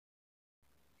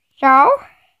So,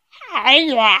 hi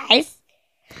guys.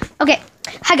 Okay,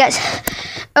 hi guys.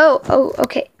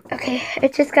 Okay.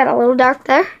 It just got a little dark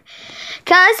there,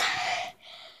 cause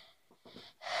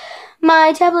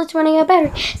my tablet's running out of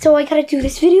battery. So I gotta do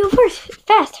this video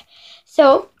fast.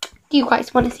 So, do you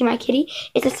guys want to see my kitty?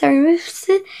 It's a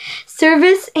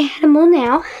service animal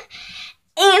now,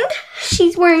 and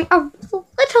she's wearing a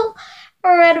little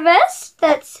red vest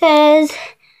that says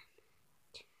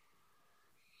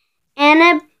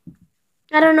Anna.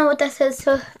 I don't know what that says,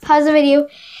 so pause the video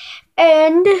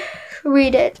and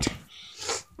read it.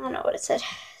 I don't know what it said.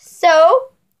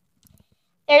 So,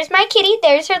 there's my kitty.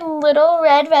 There's her little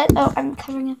red vest. Oh, I'm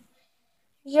covering it.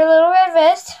 There's her little red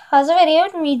vest. Pause the video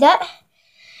and read that.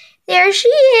 There she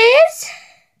is.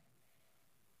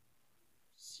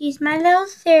 She's my little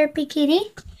therapy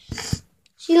kitty.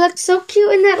 She looks so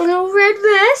cute in that little red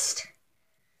vest.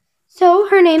 So,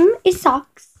 her name is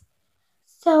Socks.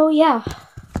 So, yeah.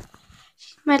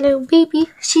 My little baby.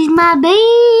 She's my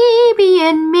baby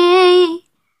and me.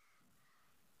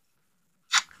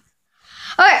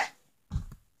 Okay.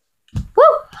 Woo!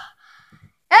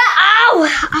 Ow!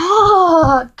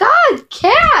 Oh, God,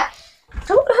 cat!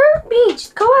 Don't hurt me.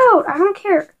 Just go out. I don't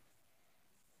care.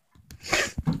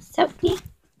 So, yeah.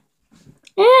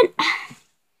 And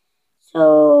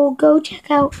so, go check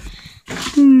out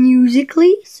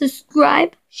Musical.ly.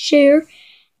 Subscribe, share,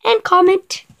 and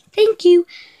comment. Thank you.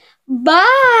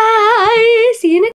 Bye. See you next time.